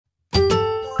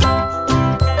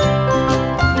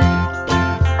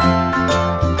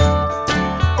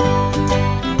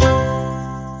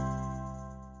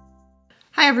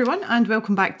everyone and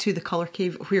welcome back to the Colour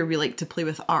Cave where we like to play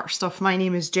with art stuff. My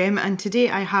name is Jem and today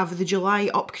I have the July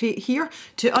Upcrate here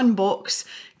to unbox,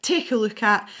 take a look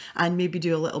at and maybe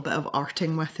do a little bit of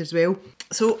arting with as well.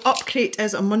 So Upcrate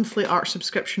is a monthly art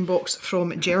subscription box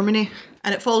from Germany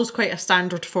and it follows quite a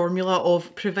standard formula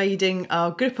of providing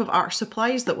a group of art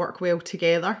supplies that work well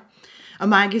together, a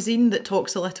magazine that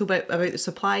talks a little bit about the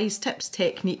supplies, tips,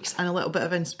 techniques and a little bit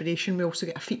of inspiration. We also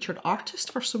get a featured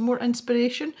artist for some more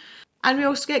inspiration. And we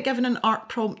also get given an art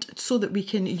prompt so that we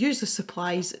can use the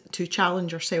supplies to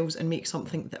challenge ourselves and make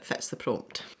something that fits the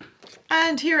prompt.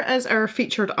 And here is our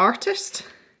featured artist.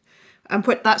 And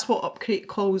that's what Upcrate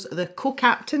calls the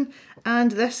co-captain.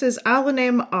 And this is Alan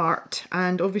M. Art.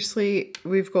 And obviously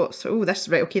we've got, oh, this,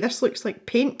 right, okay, this looks like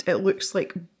paint. It looks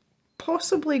like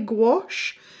possibly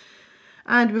gouache.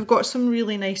 And we've got some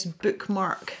really nice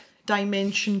bookmark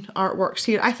dimension artworks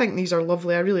here. I think these are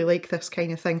lovely. I really like this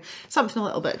kind of thing. Something a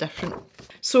little bit different.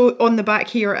 So on the back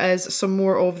here is some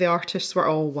more of the artists.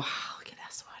 Oh wow, look at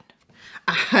this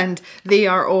one. And they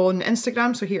are on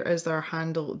Instagram, so here is their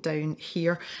handle down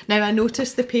here. Now I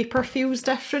noticed the paper feels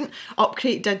different.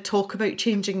 Upcrate did talk about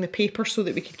changing the paper so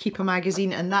that we could keep a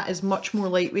magazine, and that is much more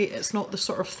lightweight. It's not the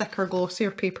sort of thicker,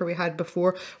 glossier paper we had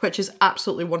before, which is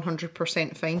absolutely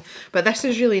 100% fine. But this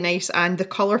is really nice, and the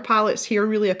colour palettes here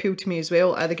really appeal to me as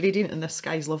well. The gradient in this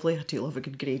sky is lovely. I do love a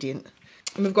good gradient.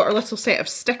 And we've got our little set of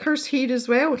stickers here as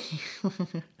well.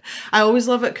 I always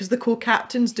love it because the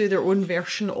co-captains do their own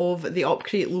version of the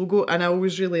Upcrate logo and I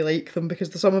always really like them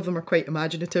because some of them are quite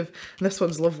imaginative and this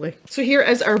one's lovely. So here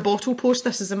is our bottle post.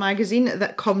 This is a magazine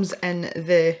that comes in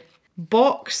the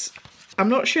box. I'm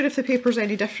not sure if the paper's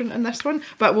any different in this one,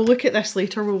 but we'll look at this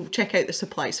later. We'll check out the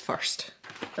supplies first.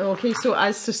 Okay, so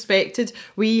as suspected,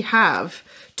 we have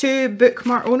 2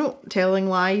 bookmark, oh no, telling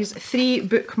lies, 3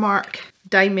 bookmark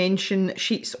dimension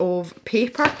sheets of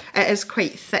paper. It is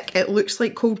quite thick. It looks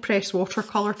like cold press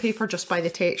watercolour paper just by the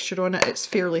texture on it. It's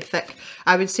fairly thick.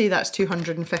 I would say that's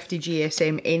 250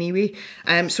 GSM anyway.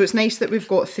 So it's nice that we've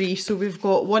got 3. So we've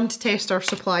got 1 to test our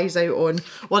supplies out on,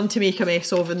 1 to make a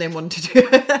mess of, and then 1 to do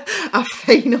a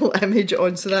final image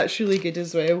on. So that's really good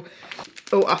as well.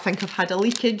 Oh, I think I've had a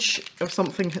leakage or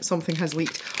something has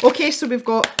leaked. Okay, so we've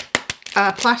got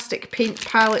a plastic paint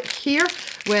palette here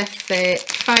with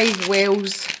 5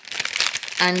 wells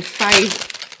and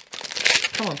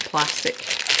 5, come on, plastic,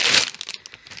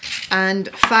 and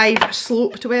 5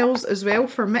 sloped wells as well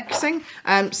for mixing.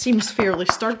 Seems fairly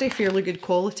sturdy, fairly good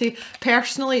quality.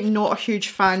 Personally, not a huge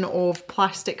fan of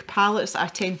plastic palettes. I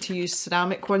tend to use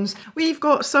ceramic ones. We've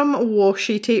got some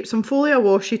washi tape, some folia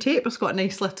washi tape. It's got a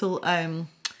nice little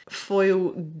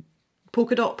foil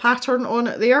polka dot pattern on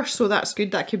it there, so that's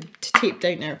good. That could tape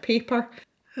down our paper.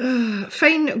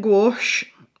 Fine gouache,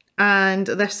 and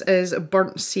this is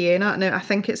burnt sienna. Now I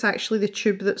think it's actually the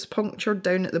tube that's punctured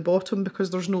down at the bottom because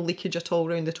there's no leakage at all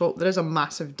around the top. There is a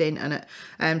massive dent in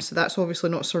it, so that's obviously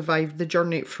not survived the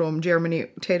journey from Germany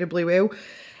terribly well.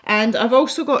 And I've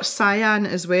also got cyan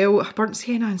as well. Burnt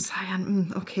sienna and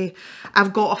cyan, okay.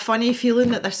 I've got a funny feeling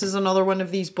that this is another one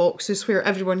of these boxes where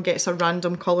everyone gets a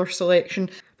random colour selection.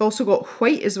 I've also got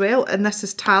white as well, and this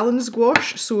is Talon's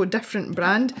gouache, so a different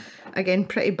brand. Again,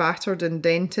 pretty battered and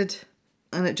dented.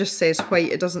 And it just says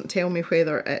white, it doesn't tell me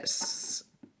whether it's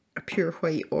a pure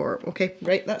white or, okay,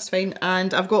 right, that's fine.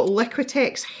 And I've got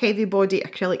Liquitex Heavy Body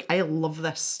Acrylic. I love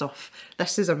this stuff.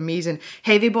 This is amazing.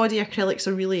 Heavy body acrylics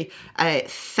are really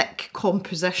thick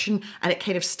composition and it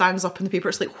kind of stands up in the paper.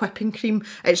 It's like whipping cream.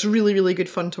 It's really, really good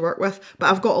fun to work with.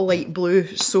 But I've got a light blue,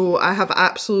 so I have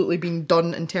absolutely been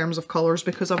done in terms of colours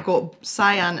because I've got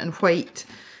cyan and white,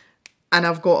 and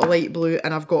I've got a light blue,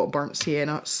 and I've got burnt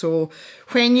sienna. So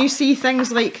when you see things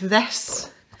like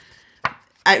this,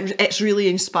 it's really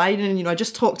inspiring. And you know, I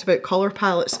just talked about colour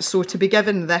palettes, so to be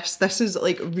given this is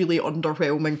like really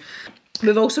underwhelming.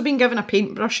 We've also been given a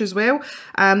paintbrush as well.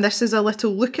 This is a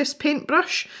little Lucas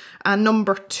paintbrush,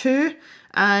 number 2.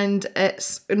 And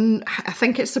it's, I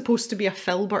think it's supposed to be a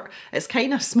filbert. It's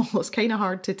kind of small, it's kind of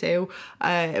hard to tell.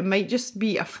 It might just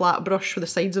be a flat brush where the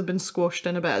sides have been squashed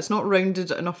in a bit. It's not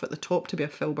rounded enough at the top to be a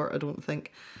filbert, I don't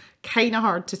think. Kind of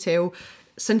hard to tell.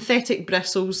 Synthetic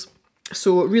bristles,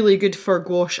 so really good for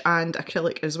gouache and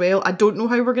acrylic as well. I don't know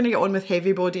how we're going to get on with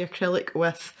heavy body acrylic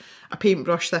with a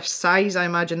paintbrush this size. I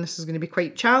imagine this is going to be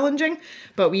quite challenging,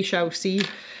 but we shall see.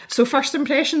 So first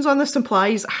impressions on the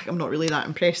supplies, I'm not really that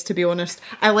impressed, to be honest.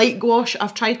 I like gouache.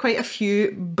 I've tried quite a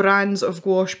few brands of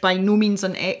gouache, by no means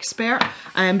an expert,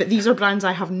 but these are brands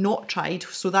I have not tried,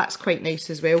 so that's quite nice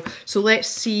as well. So let's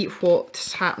see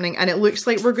what's happening. And it looks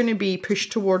like we're going to be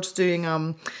pushed towards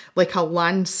doing like a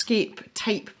landscape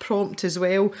type prompt as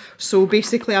well. So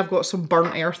basically I've got some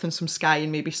burnt earth and some sky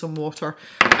and maybe some water.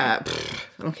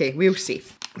 Okay, we'll see.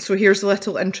 So here's a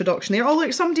little introduction there. Oh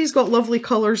look, somebody's got lovely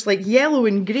colours like yellow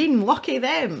and green. Lucky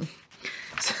them.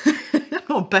 I'm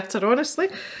not bitter, honestly.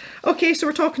 Okay, so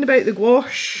we're talking about the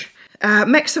gouache.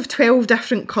 Mix of 12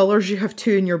 different colours. You have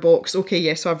 2 in your box. Okay,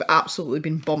 yes, so I've absolutely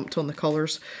been bumped on the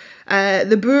colours.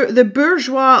 The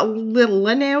Bourgeois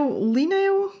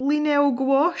Linel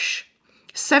Gouache.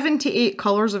 78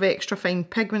 colours of extra fine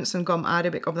pigments and gum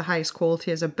arabic of the highest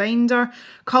quality as a binder.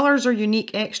 Colours are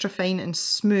unique, extra fine and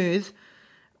smooth.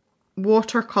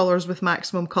 Watercolours with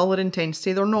maximum colour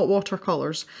intensity. They're not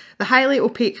watercolours. The highly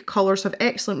opaque colours have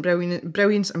excellent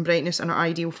brilliance and brightness and are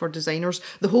ideal for designers.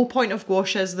 The whole point of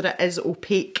gouache is that it is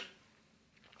opaque,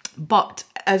 but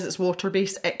as it's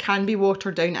water-based, it can be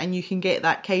watered down and you can get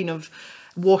that kind of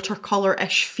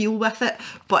watercolour-ish feel with it,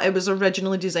 but it was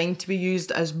originally designed to be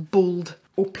used as bold,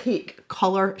 opaque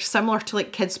colour, similar to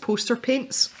like kids' poster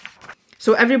paints.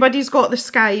 So everybody's got the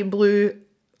sky blue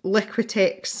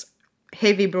Liquitex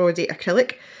heavy body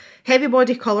acrylic. Heavy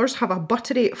body colours have a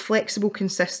buttery, flexible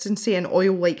consistency and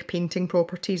oil-like painting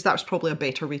properties. That's probably a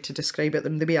better way to describe it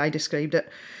than the way I described it.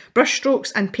 Brush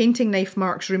strokes and painting knife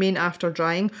marks remain after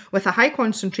drying. With a high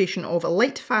concentration of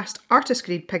light, fast,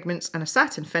 artist-grade pigments and a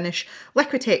satin finish,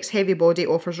 Liquitex heavy body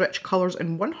offers rich colours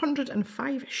in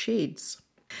 105 shades.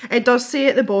 It does say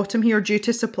at the bottom here, due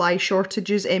to supply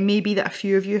shortages, it may be that a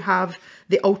few of you have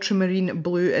the ultramarine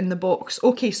blue in the box.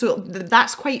 Okay, so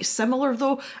that's quite similar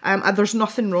though. There's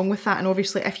nothing wrong with that, and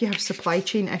obviously if you have supply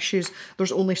chain issues,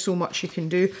 there's only so much you can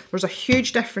do. There's a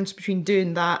huge difference between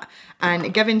doing that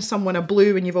and giving someone a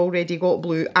blue when you've already got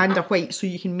blue and a white, so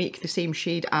you can make the same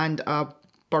shade and a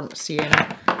burnt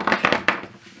sienna.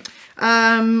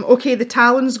 Okay, the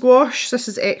Talons gouache. This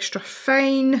is extra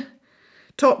fine.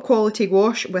 Top quality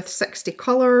gouache with 60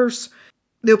 colours.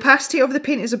 The opacity of the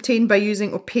paint is obtained by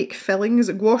using opaque fillings.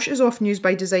 Gouache is often used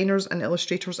by designers and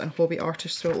illustrators and hobby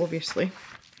artists, so obviously.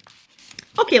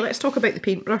 Okay, let's talk about the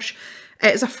paintbrush.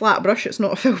 It's a flat brush, it's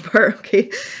not a filbert, okay.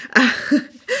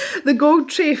 The Gold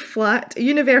Tray Flat,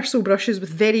 universal brushes with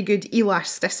very good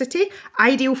elasticity,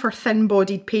 ideal for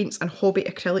thin-bodied paints and hobby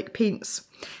acrylic paints.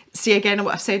 See again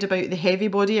what I said about the heavy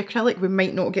body acrylic, we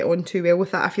might not get on too well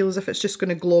with that. I feel as if it's just going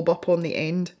to glob up on the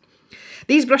end.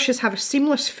 These brushes have a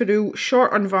seamless through,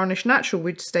 short unvarnished natural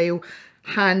wood style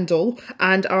handle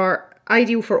and are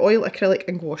ideal for oil, acrylic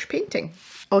and gouache painting.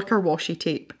 I like our washi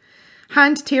tape.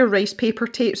 Hand tear rice paper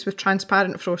tapes with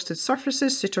transparent frosted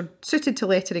surfaces suited to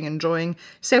lettering and drawing.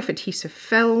 Self-adhesive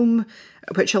film,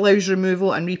 which allows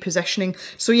removal and repositioning.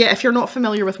 So yeah, if you're not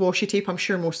familiar with washi tape, I'm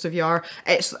sure most of you are.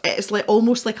 It's like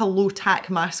almost like a low-tack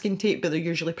masking tape, but they're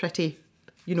usually pretty,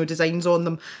 you know, designs on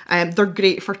them. They're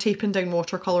great for taping down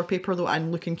watercolour paper though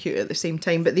and looking cute at the same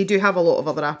time, but they do have a lot of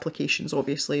other applications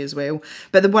obviously as well.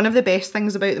 But one of the best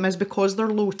things about them is because they're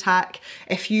low tack,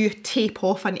 if you tape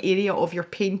off an area of your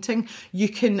painting, you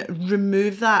can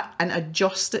remove that and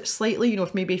adjust it slightly, you know,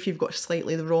 if you've got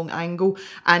slightly the wrong angle,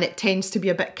 and it tends to be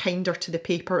a bit kinder to the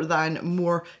paper than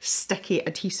more sticky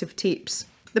adhesive tapes.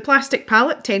 The plastic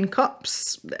palette, 10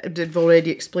 cups, I've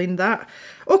already explained that.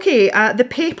 Okay, the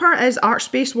paper is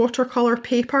Artspace watercolour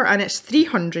paper and it's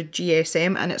 300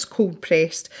 GSM and it's cold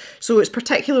pressed. So it's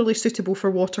particularly suitable for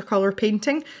watercolour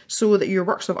painting so that your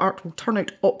works of art will turn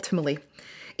out optimally.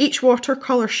 Each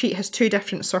watercolour sheet has 2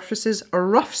 different surfaces, a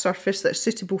rough surface that's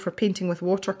suitable for painting with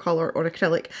watercolour or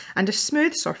acrylic, and a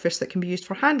smooth surface that can be used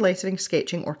for hand lettering,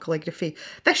 sketching or calligraphy.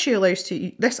 This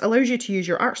allows you to use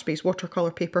your Artspace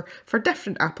watercolour paper for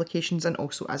different applications and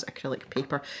also as acrylic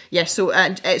paper. Yes, so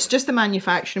it's just the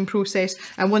manufacturing process,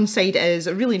 and one side is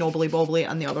really knobbly bobbly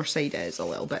and the other side is a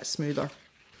little bit smoother.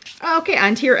 Okay,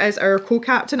 and here is our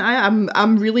co-captain.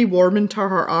 I'm really warming to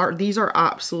her art. These are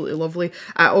absolutely lovely.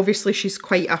 Obviously, she's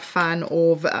quite a fan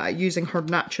of using her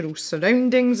natural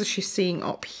surroundings, as she's seeing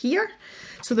up here.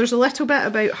 So there's a little bit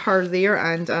about her there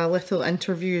and a little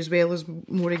interview as well as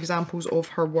more examples of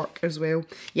her work as well.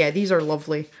 Yeah, these are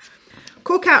lovely.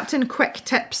 Co-captain quick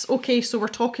tips. Okay, so we're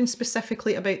talking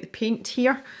specifically about the paint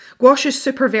here. Gouache is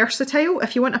super versatile.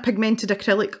 If you want a pigmented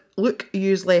acrylic look,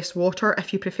 use less water.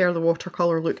 If you prefer the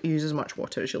watercolour look, use as much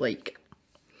water as you like.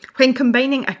 When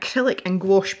combining acrylic and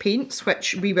gouache paints,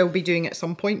 which we will be doing at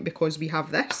some point because we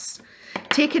have this,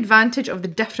 Take advantage of the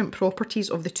different properties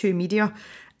of the two media.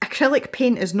 Acrylic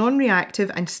paint is non-reactive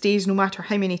and stays no matter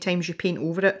how many times you paint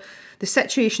over it. The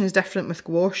situation is different with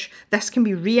gouache. This can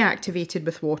be reactivated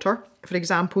with water. For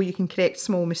example, you can correct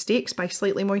small mistakes by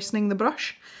slightly moistening the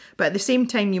brush, but at the same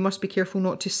time you must be careful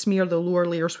not to smear the lower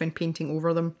layers when painting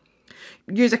over them.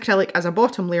 Use acrylic as a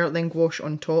bottom layer, then gouache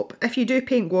on top. If you do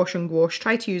paint gouache on gouache,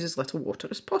 try to use as little water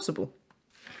as possible.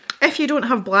 If you don't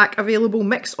have black available,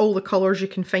 mix all the colours you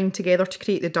can find together to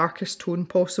create the darkest tone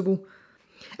possible.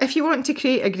 If you want to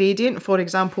create a gradient, for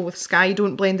example with sky,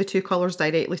 don't blend the two colours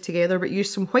directly together, but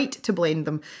use some white to blend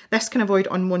them. This can avoid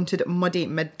unwanted muddy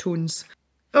mid-tones.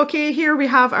 Okay, here we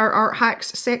have our art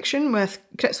hacks section with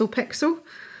Kritzel Pixel.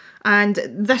 And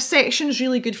this section is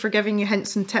really good for giving you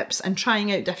hints and tips and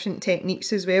trying out different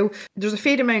techniques as well. There's a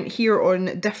fair amount here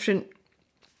on different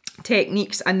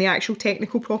techniques and the actual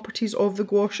technical properties of the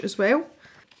gouache as well.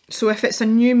 So if it's a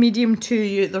new medium to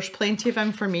you, there's plenty of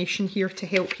information here to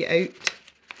help you out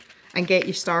and get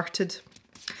you started.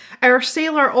 Our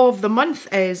sailor of the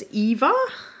month is Eva,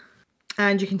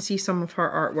 and you can see some of her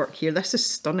artwork here. This is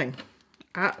stunning,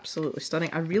 absolutely stunning.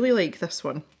 I really like this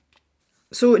one.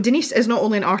 So Denise is not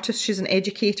only an artist, she's an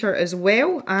educator as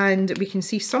well, and we can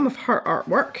see some of her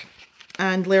artwork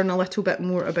and learn a little bit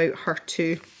more about her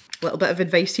too. A little bit of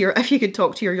advice here. If you could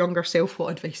talk to your younger self,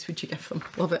 what advice would you give them?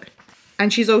 Love it.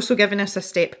 And she's also given us a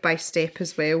step-by-step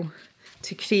as well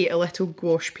to create a little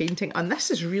gouache painting. And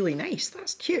this is really nice.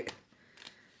 That's cute.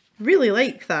 Really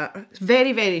like that. It's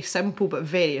very, very simple, but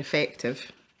very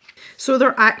effective. So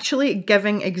they're actually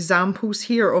giving examples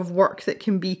here of work that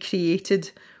can be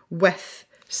created with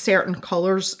certain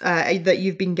colours that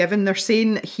you've been given. They're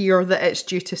saying here that it's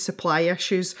due to supply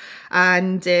issues,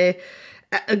 and yeah,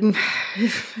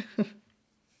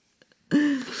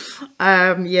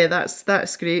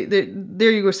 that's great.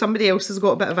 There you go. Somebody else has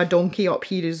got a bit of a donkey up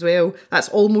here as well. That's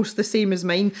almost the same as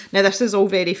mine. Now this is all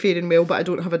very fair and well, but I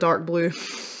don't have a dark blue.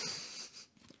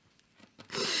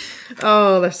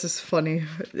 Oh, this is funny.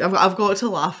 I've got to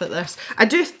laugh at this. I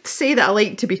do say that I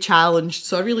like to be challenged,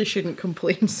 so I really shouldn't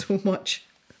complain so much.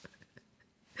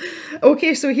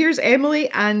 Okay, so here's Emily,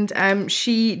 and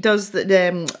she does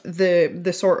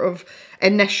the sort of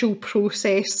initial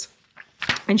process,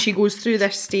 and she goes through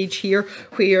this stage here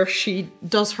where she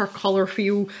does her colour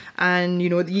feel, and you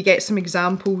know, you get some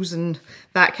examples and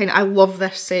that kind of. I love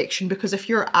this section because if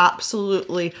you're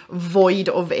absolutely void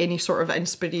of any sort of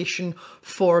inspiration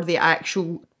for the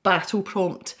actual battle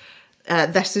prompt,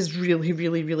 this is really,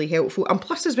 really, really helpful. And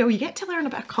plus as well, you get to learn a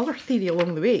bit of colour theory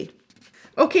along the way.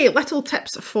 Okay, little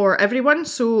tips for everyone.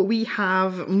 So we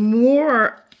have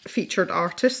more featured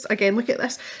artists. Again, look at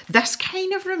this. This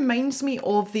kind of reminds me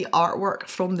of the artwork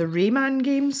from the Rayman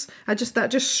games.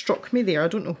 That just struck me there. I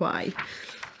don't know why.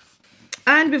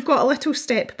 And we've got a little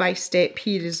step-by-step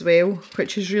here as well,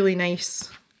 which is really nice.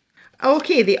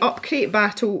 Okay, the Upcrate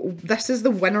battle, this is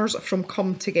the winners from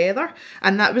Come Together,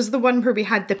 and that was the one where we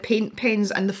had the paint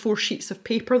pens and the 4 sheets of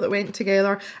paper that went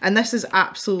together, and this is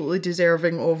absolutely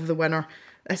deserving of the winner.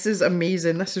 This is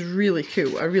amazing. This is really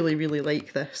cool. I really, really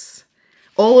like this.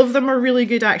 All of them are really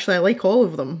good, actually. I like all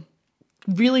of them.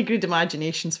 Really good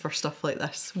imaginations for stuff like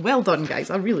this. Well done, guys.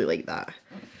 I really like that.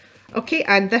 Okay,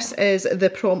 and this is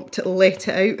the prompt, Let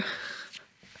It Out.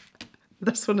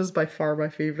 This one is by far my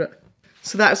favourite.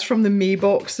 So that's from the May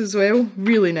box as well.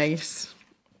 Really nice.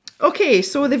 Okay,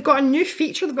 so they've got a new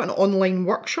feature. They've got an online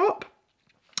workshop.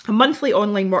 A monthly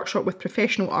online workshop with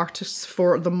professional artists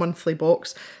for the monthly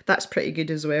box. That's pretty good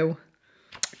as well.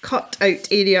 Cut out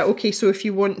area. Okay, so if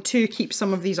you want to keep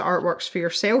some of these artworks for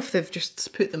yourself, they've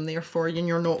just put them there for you and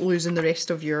you're not losing the rest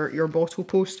of your bottle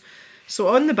post. So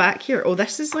on the back here, oh,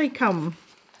 this is like, oh,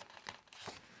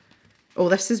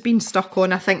 this has been stuck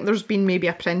on. I think there's been maybe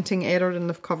a printing error and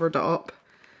they've covered it up.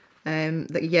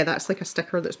 Yeah, that's like a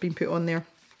sticker that's been put on there.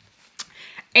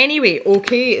 Anyway,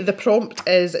 okay, the prompt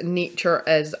is Nature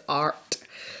is Art.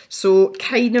 So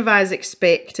kind of as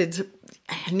expected,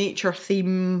 nature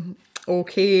theme,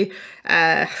 okay.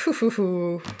 I'm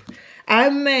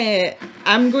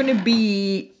going to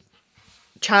be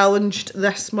challenged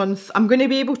this month. I'm going to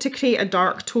be able to create a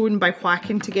dark tone by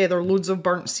whacking together loads of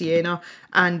burnt sienna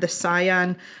and the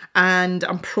cyan, and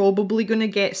I'm probably going to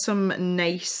get some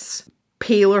nice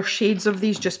paler shades of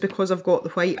these just because I've got the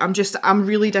white. I'm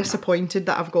really disappointed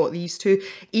that I've got these two.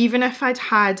 Even if I'd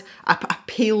had a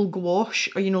pale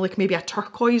gouache, or you know, like maybe a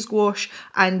turquoise gouache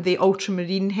and the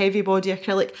ultramarine heavy body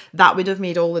acrylic, that would have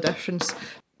made all the difference.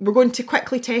 We're going to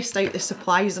quickly test out the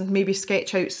supplies and maybe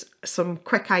sketch out some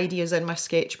quick ideas in my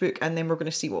sketchbook, and then we're going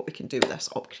to see what we can do with this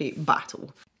Upcrate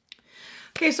battle.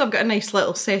 Okay, so I've got a nice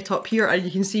little setup here and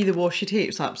you can see the washi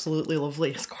tape's absolutely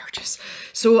lovely, it's gorgeous.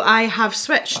 So I have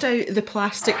switched out the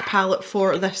plastic palette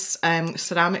for this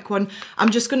ceramic one.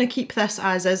 I'm just going to keep this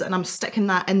as is and I'm sticking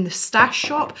that in the stash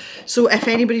shop. So if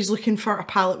anybody's looking for a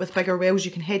palette with bigger wells,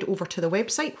 you can head over to the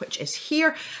website, which is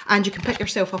here, and you can pick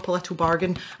yourself up a little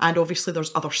bargain, and obviously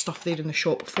there's other stuff there in the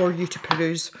shop for you to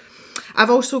peruse. I've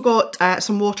also got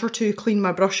some water to clean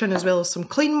my brush in, as well as some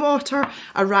clean water,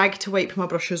 a rag to wipe my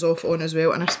brushes off on as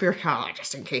well, and a spare card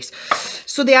just in case.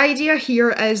 So the idea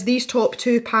here is these top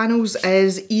two panels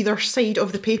is either side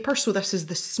of the paper. So this is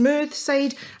the smooth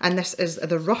side and this is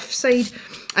the rough side.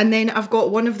 And then I've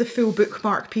got one of the full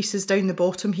bookmark pieces down the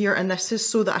bottom here, and this is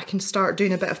so that I can start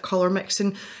doing a bit of colour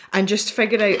mixing and just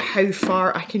figure out how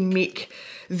far I can make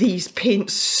these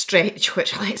paints stretch,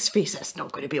 which, let's face it, it's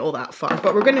not going to be all that far,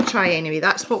 but we're going to try anyway.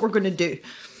 That's what we're going to do.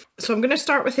 So I'm going to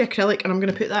start with the acrylic and I'm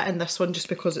going to put that in this one just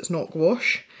because it's not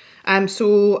gouache.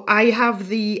 So I have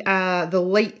the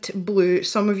light blue.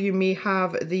 Some of you may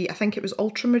have the, I think it was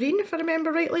ultramarine if I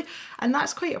remember rightly, and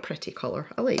that's quite a pretty colour.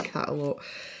 I like that a lot.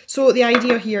 So the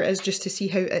idea here is just to see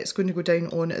how it's going to go down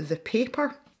on the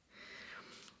paper.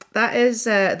 That is,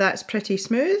 that's pretty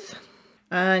smooth.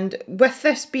 And with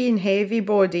this being heavy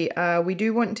body, we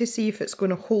do want to see if it's going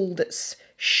to hold its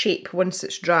shape once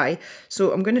it's dry.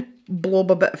 So I'm going to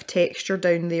blob a bit of texture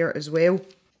down there as well.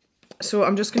 So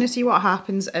I'm just going to see what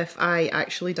happens if I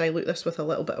actually dilute this with a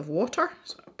little bit of water.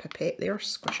 So a pipette there,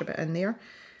 squish a bit in there.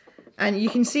 And you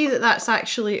can see that that's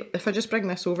actually, if I just bring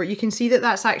this over, you can see that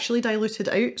that's actually diluted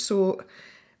out. So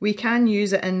we can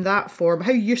use it in that form.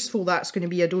 How useful that's going to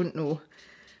be, I don't know.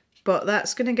 But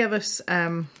that's going to give us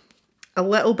a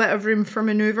little bit of room for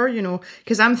manoeuvre, you know,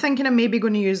 because I'm thinking I'm maybe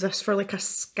going to use this for like a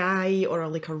sky or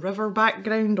like a river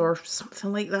background or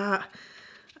something like that,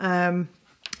 and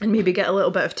maybe get a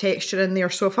little bit of texture in there.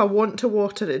 So if I want to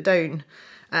water it down,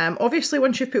 obviously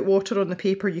once you put water on the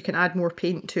paper you can add more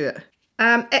paint to it.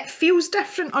 It feels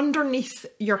different underneath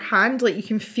your hand, like you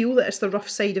can feel that it's the rough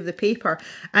side of the paper,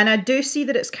 and I do see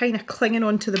that it's kind of clinging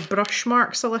onto the brush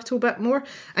marks a little bit more.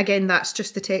 Again, that's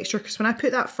just the texture, because when I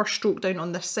put that first stroke down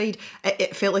on this side,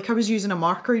 it felt like I was using a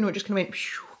marker, you know, it just kind of went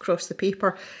across the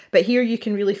paper. But here you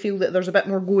can really feel that there's a bit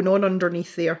more going on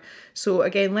underneath there. So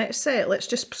again, let's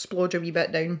just splodge a wee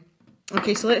bit down.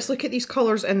 Okay, so let's look at these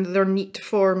colours in their neat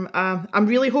form. I'm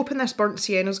really hoping this burnt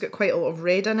sienna's got quite a lot of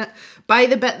red in it. By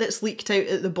the bit that's leaked out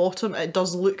at the bottom, it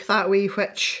does look that way,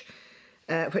 which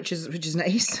is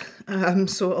nice.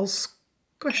 So I'll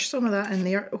squish some of that in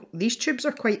there. Oh, these tubes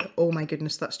are quite, oh my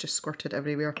goodness, that's just squirted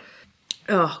everywhere.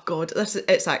 Oh god,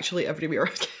 it's actually everywhere.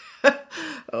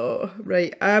 Oh,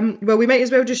 right. Well, we might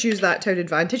as well just use that to our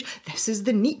advantage. This is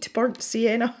the neat burnt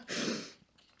sienna.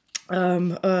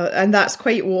 And that's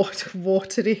quite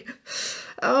watery.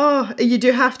 Oh, you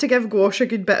do have to give gouache a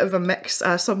good bit of a mix.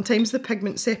 Sometimes the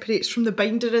pigment separates from the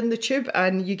binder in the tube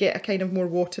and you get a kind of more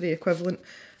watery equivalent.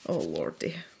 Oh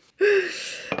lordy.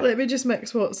 Let me just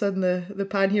mix what's in the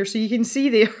pan here so you can see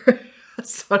there.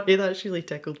 Sorry, that's really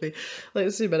tickled me.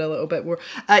 Let's zoom in a little bit more.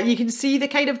 You can see the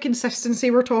kind of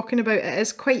consistency we're talking about. It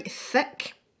is quite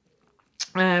thick.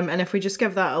 And if we just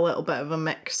give that a little bit of a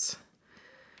mix.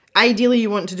 Ideally you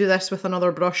want to do this with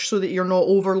another brush so that you're not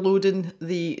overloading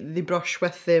the brush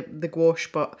with the gouache,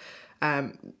 but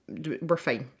we're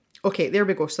fine. Okay, there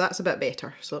we go, so that's a bit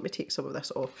better. So let me take some of this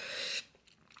off.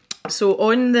 So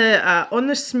on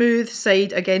the smooth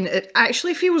side, again, it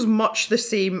actually feels much the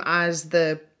same as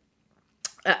the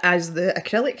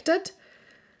acrylic did.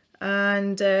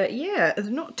 And yeah,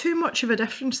 not too much of a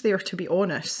difference there, to be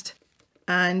honest.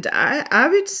 And I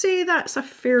would say that's a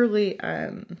fairly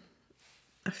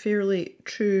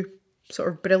true sort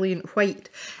of brilliant white.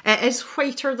 It is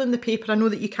whiter than the paper. I know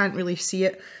that you can't really see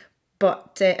it,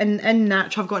 but in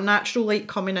natural, I've got natural light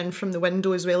coming in from the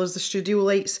window as well as the studio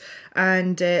lights,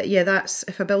 and yeah, that's,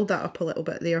 if I build that up a little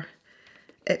bit there,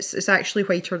 it's actually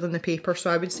whiter than the paper. So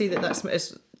I would say that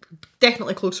it's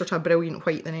definitely closer to a brilliant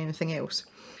white than anything else.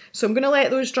 So I'm going to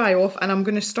let those dry off and I'm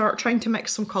going to start trying to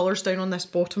mix some colours down on this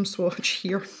bottom swatch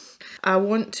here. I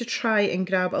want to try and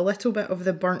grab a little bit of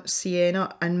the burnt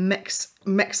sienna and mix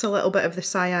a little bit of the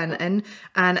cyan in,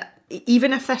 and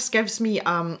even if this gives me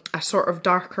a sort of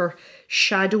darker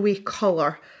shadowy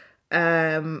colour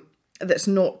that's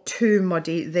not too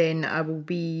muddy, then I will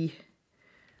be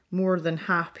more than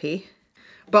happy.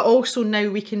 But also now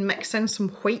we can mix in some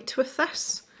white with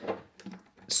this.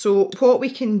 So what we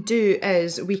can do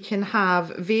is we can have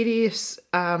various,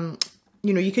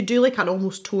 you know, you could do like an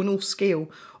almost tonal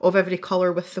scale of every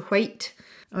colour with the white.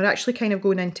 We're actually kind of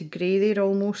going into grey there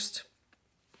almost.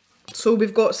 So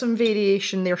we've got some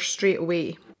variation there straight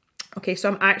away. Okay, so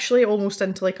I'm actually almost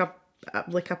into like a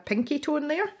like a pinky tone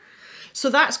there. So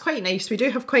that's quite nice. We do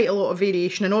have quite a lot of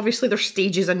variation, and obviously there's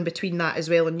stages in between that as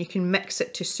well, and you can mix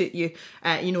it to suit you.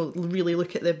 You know, really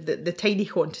look at the tiny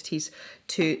quantities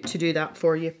to do that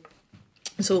for you.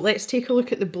 So let's take a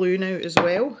look at the blue now as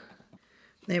well.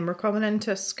 Then we're coming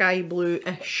into a sky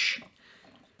blue-ish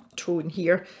tone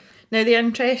here. Now the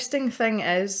interesting thing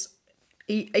is,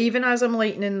 even as I'm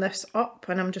lightening this up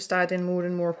and I'm just adding more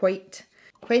and more white,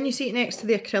 when you see it next to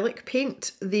the acrylic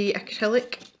paint, the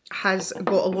acrylic has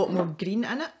got a lot more green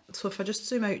in it. So if I just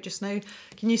zoom out just now,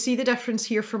 can you see the difference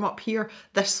here from up here?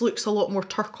 This looks a lot more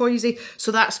turquoisey,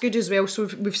 so that's good as well. So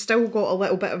we've still got a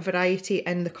little bit of variety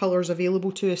in the colours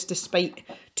available to us, despite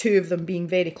two of them being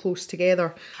very close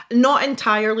together. Not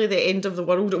entirely the end of the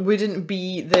world. It wouldn't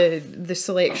be the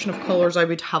selection of colours I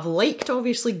would have liked.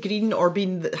 Obviously green, or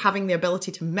having the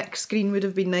ability to mix green would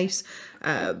have been nice,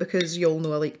 because you all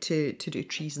know I like to do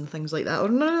trees and things like that. Or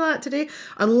none of that today,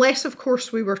 unless of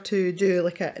course we were to do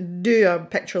a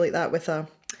picture like that with a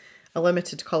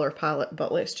limited colour palette.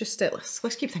 But let's just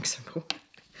let's keep things simple.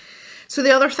 So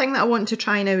the other thing that I want to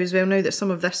try now as well, now that some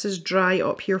of this is dry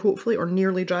up here hopefully, or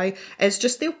nearly dry, is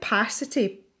just the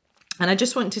opacity. And I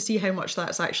just want to see how much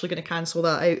that's actually going to cancel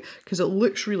that out, because it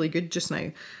looks really good just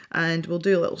now. And we'll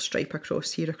do a little stripe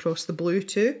across here, across the blue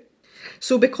too.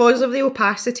 So because of the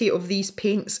opacity of these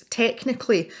paints,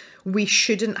 technically we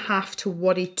shouldn't have to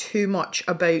worry too much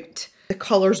about the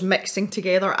colours mixing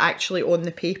together actually on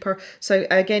the paper. So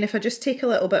again, if I just take a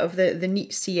little bit of the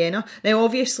neat sienna, now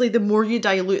obviously the more you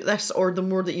dilute this, or the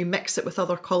more that you mix it with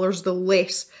other colours, the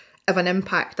less of an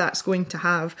impact that's going to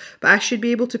have. But I should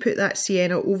be able to put that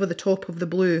sienna over the top of the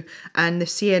blue, and the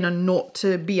sienna not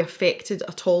to be affected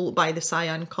at all by the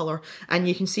cyan colour. And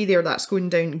you can see there that's going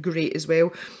down great as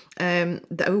well.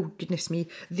 Oh goodness me,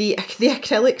 the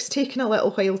acrylic's taken a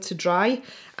little while to dry,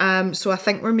 so I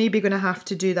think we're maybe going to have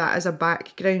to do that as a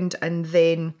background and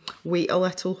then wait a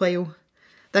little while.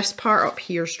 This part up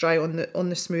here is dry on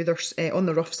the smoother, on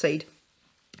the rough side.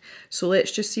 So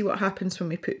let's just see what happens when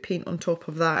we put paint on top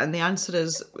of that, and the answer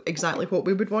is exactly what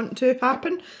we would want to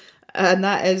happen, and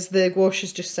that is the gouache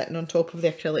is just sitting on top of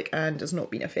the acrylic and has not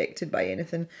been affected by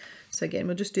anything. So again,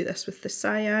 we'll just do this with the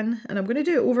cyan, and I'm going to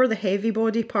do it over the heavy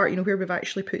body part, you know, where we've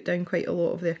actually put down quite a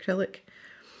lot of the acrylic.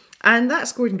 And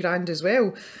that's going grand as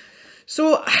well.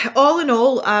 So all in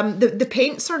all, the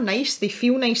paints are nice, they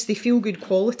feel nice, they feel good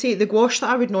quality. The gouache that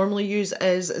I would normally use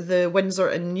is the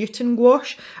Winsor & Newton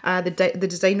gouache, the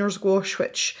designer's gouache,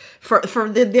 which for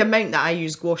the amount that I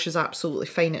use, gouache is absolutely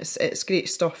fine, it's great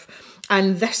stuff.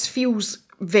 And this feels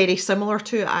very similar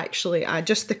to it actually,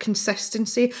 just the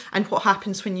consistency and what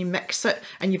happens when you mix it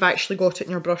and you've actually got it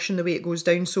in your brush and the way it goes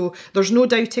down. So there's no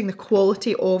doubting the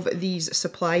quality of these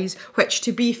supplies, which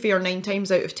to be fair, 9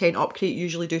 times out of 10 Upcrate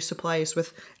usually do supplies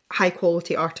with high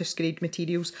quality artist grade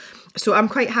materials. So I'm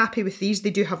quite happy with these.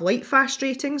 They do have light fast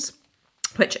ratings,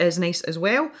 which is nice as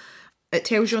well. It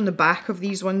tells you on the back of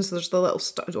these ones, there's the little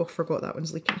star. Oh, I forgot that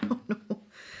one's leaking. Oh no.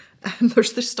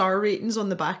 There's the star ratings on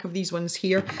the back of these ones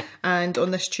here, and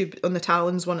on this tube, on the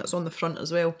Talons one, it's on the front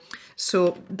as well.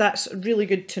 So that's really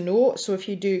good to know. So if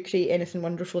you do create anything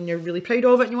wonderful and you're really proud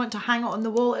of it and you want to hang it on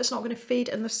the wall, it's not going to fade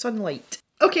in the sunlight.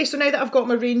 Okay, so now that I've got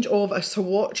my range of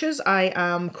swatches, I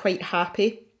am quite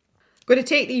happy. I'm going to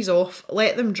take these off,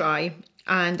 let them dry,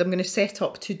 and I'm going to set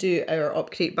up to do our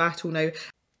Upcrate battle now.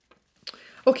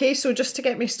 Okay, so just to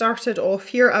get me started off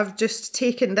here, I've just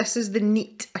taken, this is the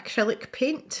neat acrylic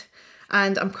paint,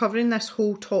 and I'm covering this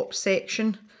whole top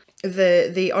section,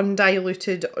 the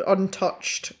undiluted,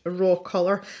 untouched raw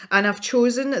colour, and I've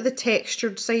chosen the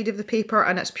textured side of the paper,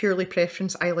 and it's purely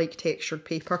preference. I like textured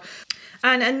paper.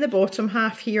 And in the bottom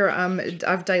half here,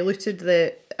 I've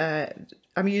diluted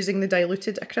I'm using the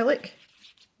diluted acrylic.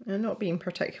 I'm not being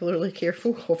particularly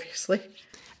careful, obviously.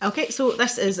 Okay, so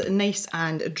this is nice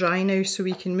and dry now, so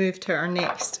we can move to our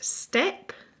next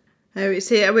step. I would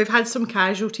say we've had some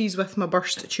casualties with my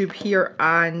burst tube here,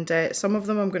 and some of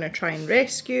them I'm going to try and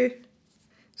rescue.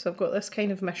 So I've got this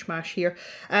kind of mishmash here.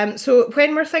 So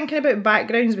when we're thinking about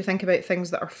backgrounds, we think about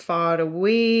things that are far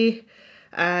away,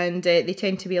 and they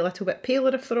tend to be a little bit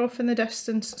paler if they're off in the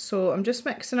distance. So I'm just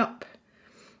mixing up,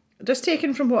 just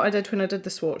taken from what I did when I did the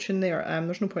swatching there.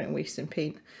 There's no point in wasting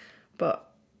paint, but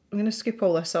I'm going to scoop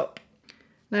all this up.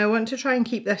 Now I want to try and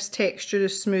keep this texture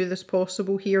as smooth as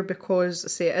possible here, because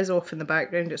say it is off in the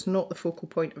background, it's not the focal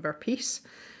point of our piece.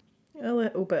 A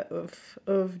little bit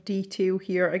of detail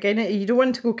here. Again, you don't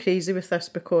want to go crazy with this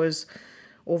because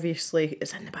obviously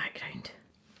it's in the background.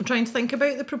 I'm trying to think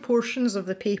about the proportions of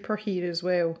the paper here as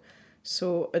well.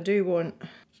 So I do want,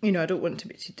 you know, I don't want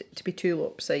to be too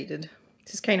lopsided.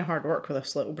 This is kind of hard work with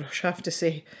this little brush, I have to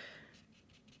say.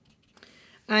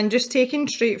 And just taking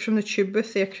straight from the tube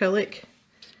with the acrylic,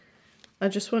 I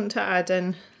just want to add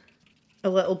in a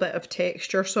little bit of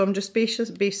texture. So I'm just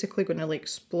basically going to like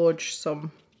splodge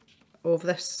some of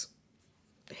this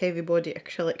heavy body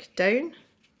acrylic down.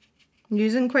 I'm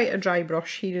using quite a dry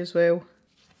brush here as well.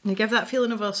 And give that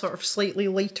feeling of a sort of slightly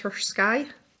lighter sky.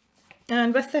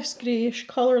 And with this greyish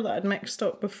colour that I'd mixed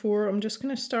up before, I'm just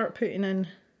going to start putting in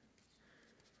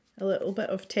a little bit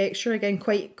of texture. Again,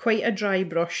 quite a dry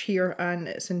brush here, and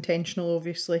it's intentional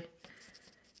obviously.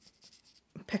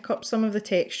 Pick up some of the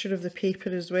texture of the paper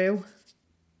as well.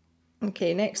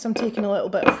 Okay, next I'm taking a little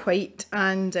bit of white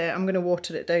and I'm going to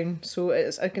water it down. So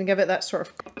I can give it that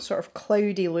sort of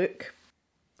cloudy look.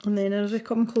 And then as we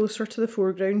come closer to the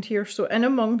foreground here, so in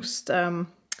amongst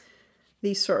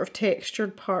these sort of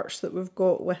textured parts that we've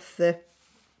got with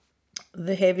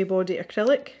the heavy body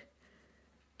acrylic,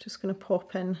 just going to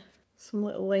pop in some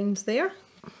little lines there.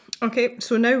 Okay,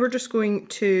 so now we're just going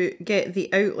to get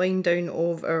the outline down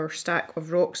of our stack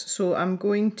of rocks. So I'm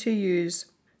going to use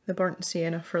the burnt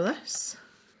sienna for this.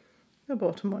 The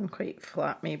bottom one quite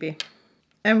flat maybe.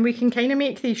 And we can kind of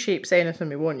make these shapes anything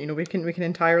we want, you know, we can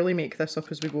entirely make this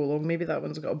up as we go along. Maybe that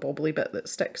one's got a bobbly bit that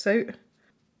sticks out.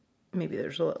 Maybe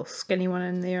there's a little skinny one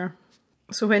in there.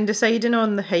 So when deciding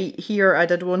on the height here, I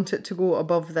did want it to go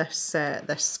above this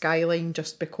this skyline,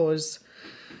 just because,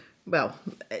 well,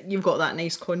 you've got that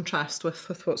nice contrast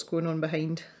with what's going on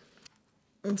behind.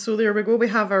 And so there we go, we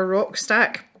have our rock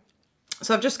stack.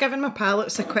 So I've just given my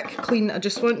palettes a quick clean. I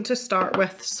just want to start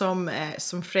with some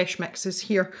fresh mixes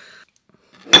here.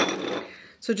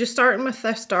 So just starting with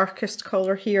this darkest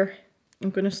colour here, I'm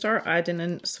going to start adding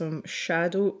in some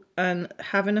shadow, and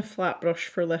having a flat brush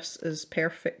for this is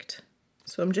perfect.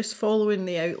 So I'm just following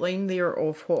the outline there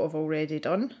of what I've already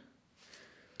done.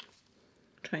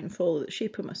 Try and follow the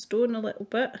shape of my stone a little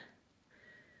bit,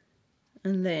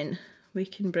 and then we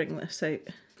can bring this out.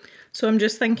 So I'm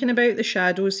just thinking about the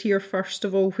shadows here first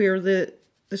of all, where the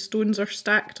stones are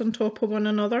stacked on top of one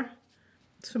another.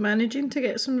 So managing to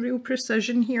get some real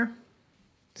precision here.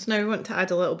 So now we want to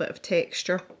add a little bit of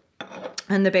texture.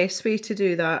 And the best way to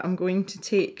do that, I'm going to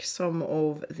take some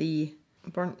of the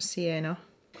burnt sienna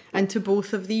into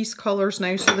both of these colours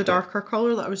now. So the darker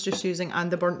colour that I was just using and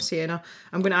the burnt sienna,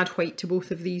 I'm going to add white to both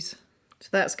of these. So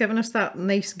that's given us that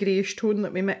nice greyish tone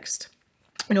that we mixed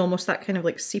in almost that kind of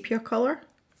like sepia colour.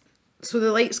 So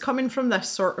the light's coming from this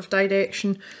sort of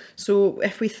direction. So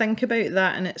if we think about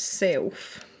that in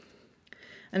itself,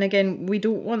 and again, we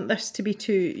don't want this to be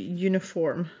too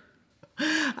uniform.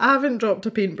 I haven't dropped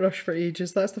a paintbrush for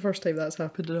ages. That's the first time that's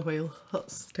happened in a while.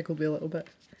 That's tickled me a little bit.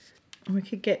 And we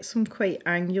could get some quite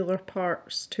angular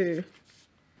parts too.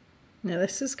 Now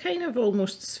this is kind of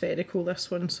almost spherical, this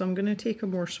one, so I'm going to take a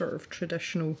more sort of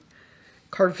traditional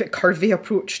curvy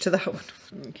approach to that one.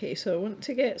 Okay, so I want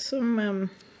to get some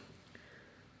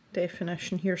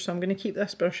definition here, so I'm going to keep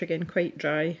this brush again quite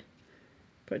dry.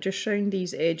 But just round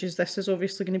these edges, this is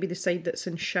obviously going to be the side that's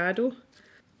in shadow.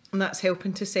 And that's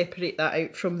helping to separate that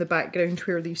out from the background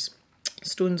where these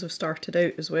stones have started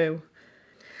out as well.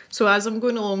 So as I'm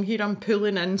going along here, I'm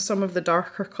pulling in some of the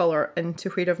darker colour into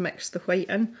where I've mixed the white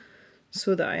in,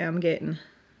 so that I am getting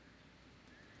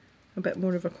a bit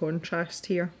more of a contrast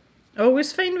here. I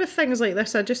always find with things like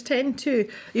this, I just tend to,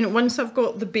 you know, once I've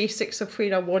got the basics of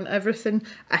where I want everything,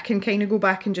 I can kind of go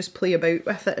back and just play about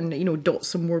with it and, you know, dot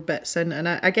some more bits in. And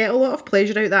I get a lot of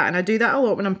pleasure out of that. And I do that a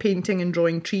lot when I'm painting and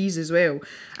drawing trees as well.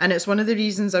 And it's one of the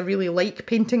reasons I really like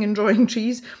painting and drawing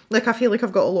trees. Like, I feel like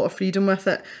I've got a lot of freedom with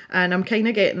it. And I'm kind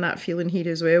of getting that feeling here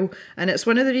as well. And it's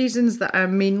one of the reasons that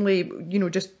I'm mainly, you know,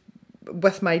 just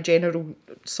with my general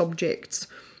subjects,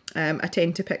 I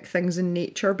tend to pick things in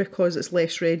nature because it's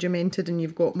less regimented and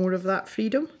you've got more of that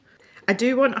freedom. I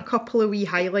do want a couple of wee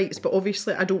highlights, but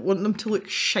obviously I don't want them to look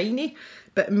shiny,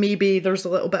 but maybe there's a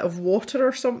little bit of water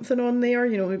or something on there,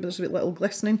 you know, maybe there's a little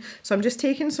glistening. So I'm just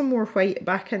taking some more white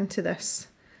back into this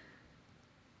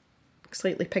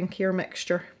slightly pinkier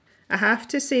mixture. I have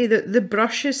to say that the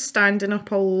brush is standing up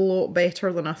a lot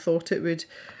better than I thought it would.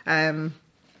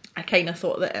 I kind of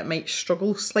thought that it might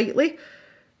struggle slightly,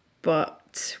 but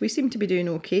we seem to be doing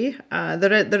okay.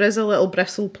 There is a little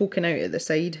bristle poking out at the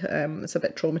side. It's a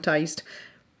bit traumatised,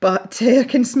 but I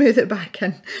can smooth it back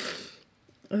in.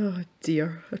 Oh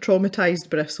dear, a traumatised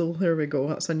bristle. There we go,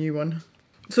 that's a new one.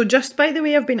 So just by the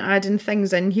way I've been adding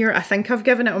things in here, I think I've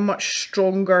given it a much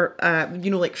stronger,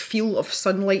 you know, like feel of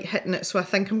sunlight hitting it. So I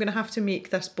think I'm going to have to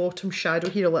make this bottom shadow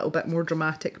here a little bit more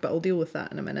dramatic, but I'll deal with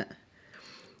that in a minute.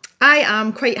 I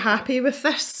am quite happy with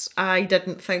this. I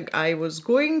didn't think I was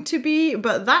going to be,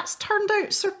 but that's turned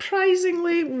out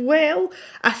surprisingly well.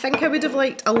 I think I would have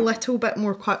liked a little bit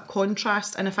more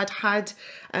contrast, and if I'd had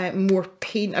more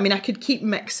paint, I mean, I could keep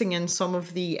mixing in some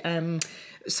of the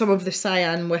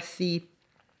cyan with the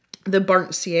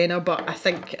burnt sienna, but I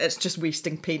think it's just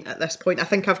wasting paint at this point. I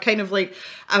think I've kind of like,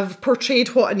 I've portrayed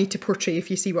what I need to portray, if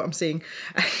you see what I'm saying.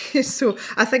 So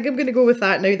I think I'm going to go with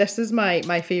that now. This is my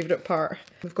favourite part.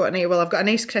 I've got a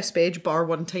nice crisp edge, bar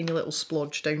one tiny little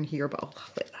splodge down here, but I'll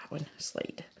let that one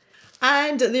slide.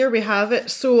 And there we have it.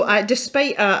 So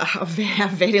despite a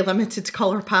very limited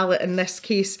colour palette in this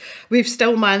case, we've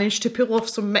still managed to pull off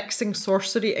some mixing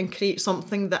sorcery and create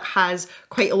something that has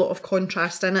quite a lot of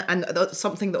contrast in it, and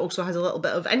something that also has a little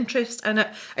bit of interest in it,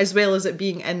 as well as it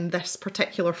being in this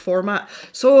particular format.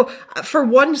 So for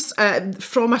once,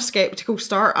 from a sceptical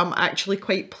start, I'm actually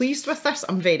quite pleased with this.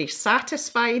 I'm very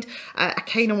satisfied. I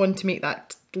kind of want to make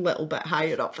that little bit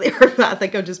higher up there, but I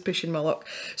think I'm just pushing my luck.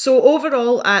 So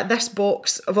overall, this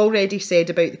box, I've already said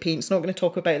about the paints, not going to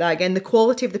talk about that again. The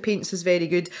quality of the paints is very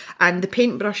good, and the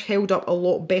paintbrush held up a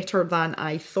lot better than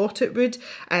I thought it would.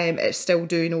 It's still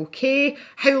doing okay.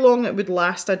 How long it would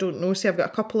last, I don't know. See, I've got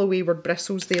a couple of wayward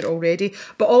bristles there already,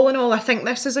 but all in all, I think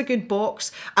this is a good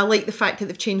box. I like the fact that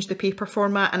they've changed the paper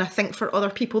format, and I think for other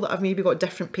people that have maybe got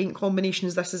different paint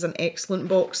combinations, this is an excellent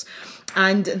box.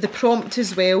 And the prompt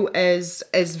as well is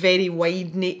very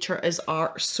wide, nature is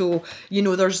art. So, you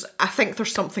know, I think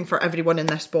there's something for everyone in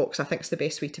this box. I think it's the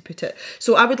best way to put it.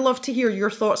 So I would love to hear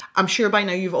your thoughts. I'm sure by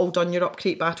now you've all done your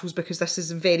Upcrate battles, because this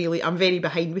is very late. I'm very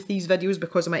behind with these videos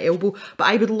because of my elbow, but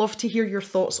I would love to hear your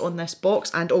thoughts on this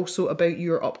box and also about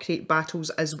your Upcrate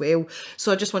battles as well.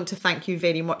 So I just want to thank you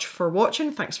very much for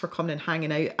watching. Thanks for coming and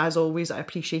hanging out. As always, I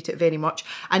appreciate it very much.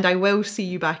 And I will see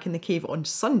you back in the cave on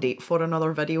Sunday for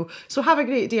another video. So have a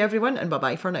great day, everyone, and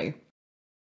bye-bye for now.